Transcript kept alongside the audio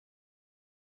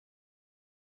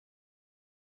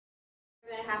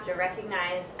You're going to have to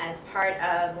recognize as part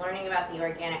of learning about the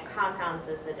organic compounds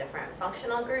is the different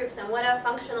functional groups. And what a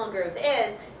functional group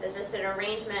is just an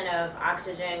arrangement of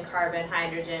oxygen, carbon,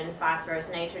 hydrogen, phosphorus,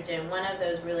 nitrogen, one of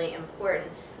those really important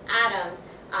atoms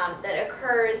that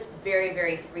occurs very,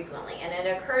 very frequently. And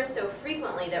it occurs so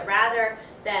frequently that rather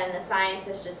than the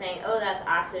scientists just saying, oh, that's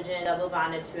oxygen double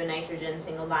bonded to a nitrogen,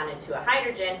 single bonded to a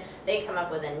hydrogen, they come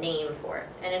up with a name for it.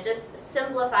 And it just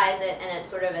simplifies it, and it's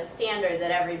sort of a standard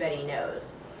that everybody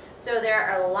knows. So there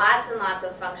are lots and lots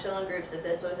of functional groups. If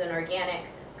this was an organic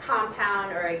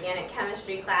compound or organic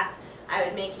chemistry class, I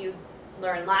would make you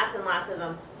learn lots and lots of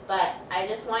them. But I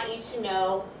just want you to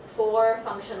know 4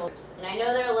 functional groups. And I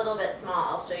know they're a little bit small.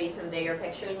 I'll show you some bigger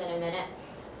pictures in a minute.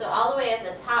 So all the way at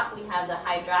the top we have the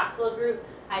hydroxyl group.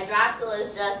 Hydroxyl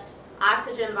is just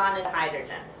oxygen bonded to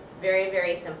hydrogen. Very,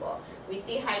 very simple. We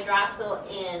see hydroxyl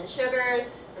in sugars,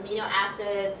 amino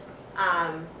acids,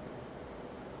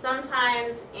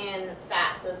 sometimes in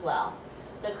fats as well.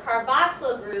 The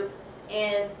carboxyl group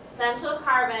is central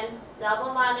carbon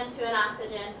double bonded to an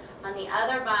oxygen. On the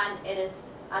other bond, it is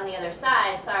on the other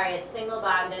side, sorry, it's single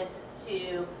bonded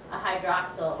to a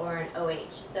hydroxyl or an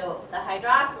OH. So the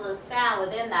hydroxyl is found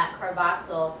within that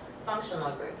carboxyl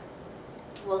functional group.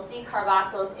 We'll see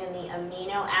carboxyls in the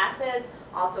amino acids,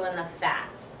 also in the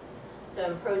fats, so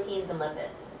in proteins and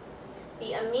lipids.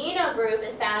 The amino group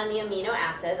is found in the amino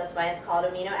acid, that's why it's called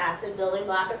amino acid, building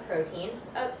block of protein.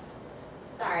 Oops,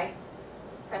 sorry,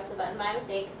 press the button by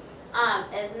mistake.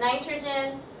 Is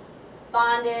nitrogen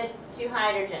bonded to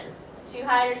hydrogens. 2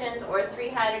 hydrogens or 3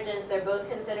 hydrogens, they're both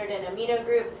considered an amino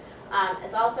group.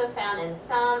 It's also found in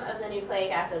some of the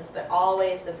nucleic acids, but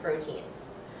always the proteins.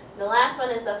 The last one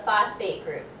is the phosphate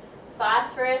group.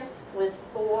 Phosphorus with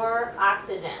 4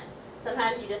 oxygen.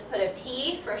 Sometimes you just put a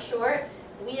P for short.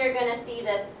 We are going to see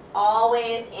this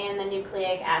always in the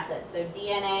nucleic acids, so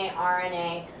DNA,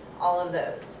 RNA, all of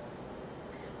those.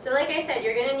 So like I said,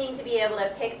 you're going to need to be able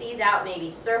to pick these out,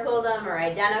 maybe circle them or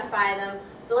identify them.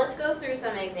 So let's go through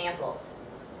some examples.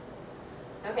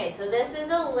 Okay, so this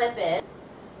is a lipid.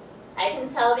 I can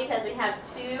tell because we have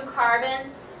 2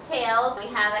 carbon tails. We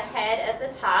have a head at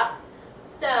the top.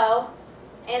 So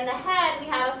in the head, we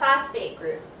have a phosphate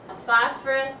group, a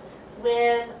phosphorus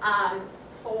with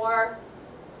 4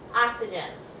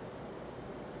 oxygens.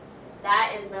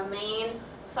 That is the main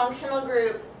functional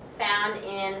group found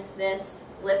in this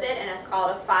lipid, and it's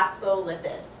called a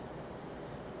phospholipid.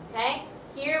 Okay?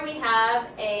 Here we have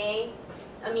a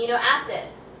amino acid.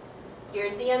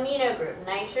 Here's the amino group,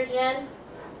 nitrogen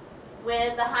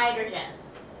with the hydrogen.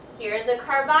 Here's a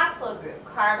carboxyl group,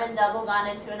 carbon double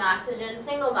bonded to an oxygen,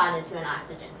 single bonded to an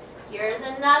oxygen. Here's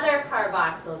another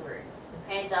carboxyl group,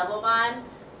 okay, double bond,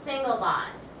 single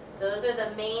bond. Those are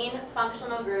the main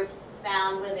functional groups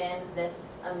found within this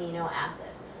amino acid.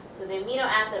 So the amino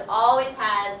acid always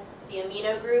has the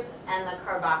amino group and the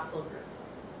carboxyl group.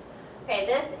 Okay,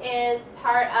 this is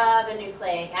part of a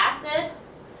nucleic acid.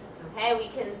 Okay, we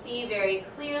can see very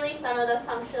clearly some of the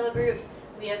functional groups.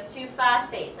 We have 2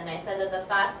 phosphates, and I said that the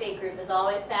phosphate group is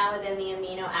always found within the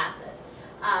amino acid.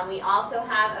 We also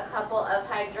have a couple of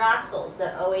hydroxyls,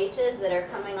 the OHs that are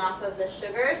coming off of the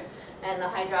sugars, and the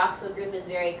hydroxyl group is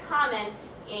very common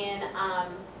in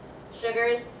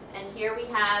sugars. And here we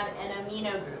have an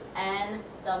amino group, N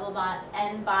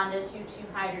bonded to 2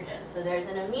 hydrogens. So there's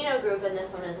an amino group in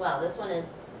this one as well. This one is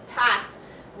packed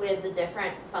with the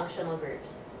different functional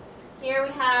groups. Here we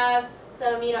have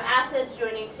some amino acids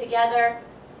joining together.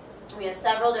 We have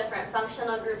several different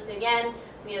functional groups again.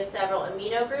 We have several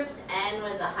amino groups, N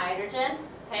with the hydrogen.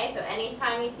 Okay, so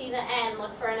anytime you see the N,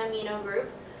 look for an amino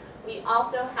group. We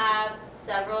also have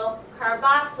several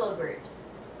carboxyl groups.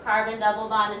 Carbon double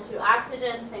bonded to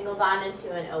oxygen, single bonded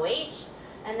to an OH.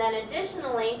 And then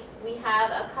additionally, we have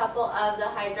a couple of the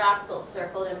hydroxyls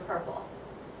circled in purple.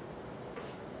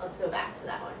 Let's go back to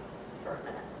that one for a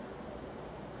minute.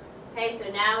 Okay,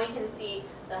 so now we can see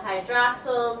the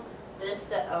hydroxyls, this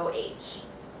the OH.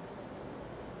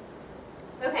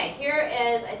 Okay, here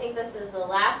is, I think this is the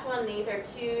last one. These are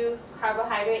 2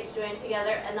 carbohydrates joined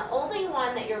together. And the only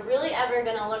one that you're really ever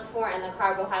going to look for in the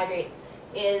carbohydrates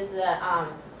is the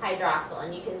hydroxyl.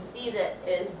 And you can see that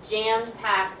it is jammed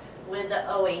packed with the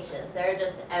OHs. They're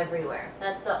just everywhere.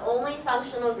 That's the only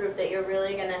functional group that you're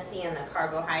really going to see in the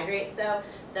carbohydrates, though.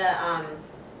 The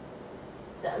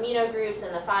amino groups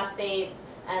and the phosphates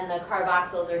and the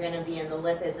carboxyls are going to be in the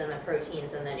lipids and the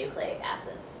proteins and the nucleic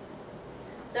acids.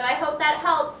 So I hope that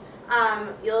helped.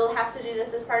 You'll have to do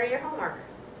this as part of your homework.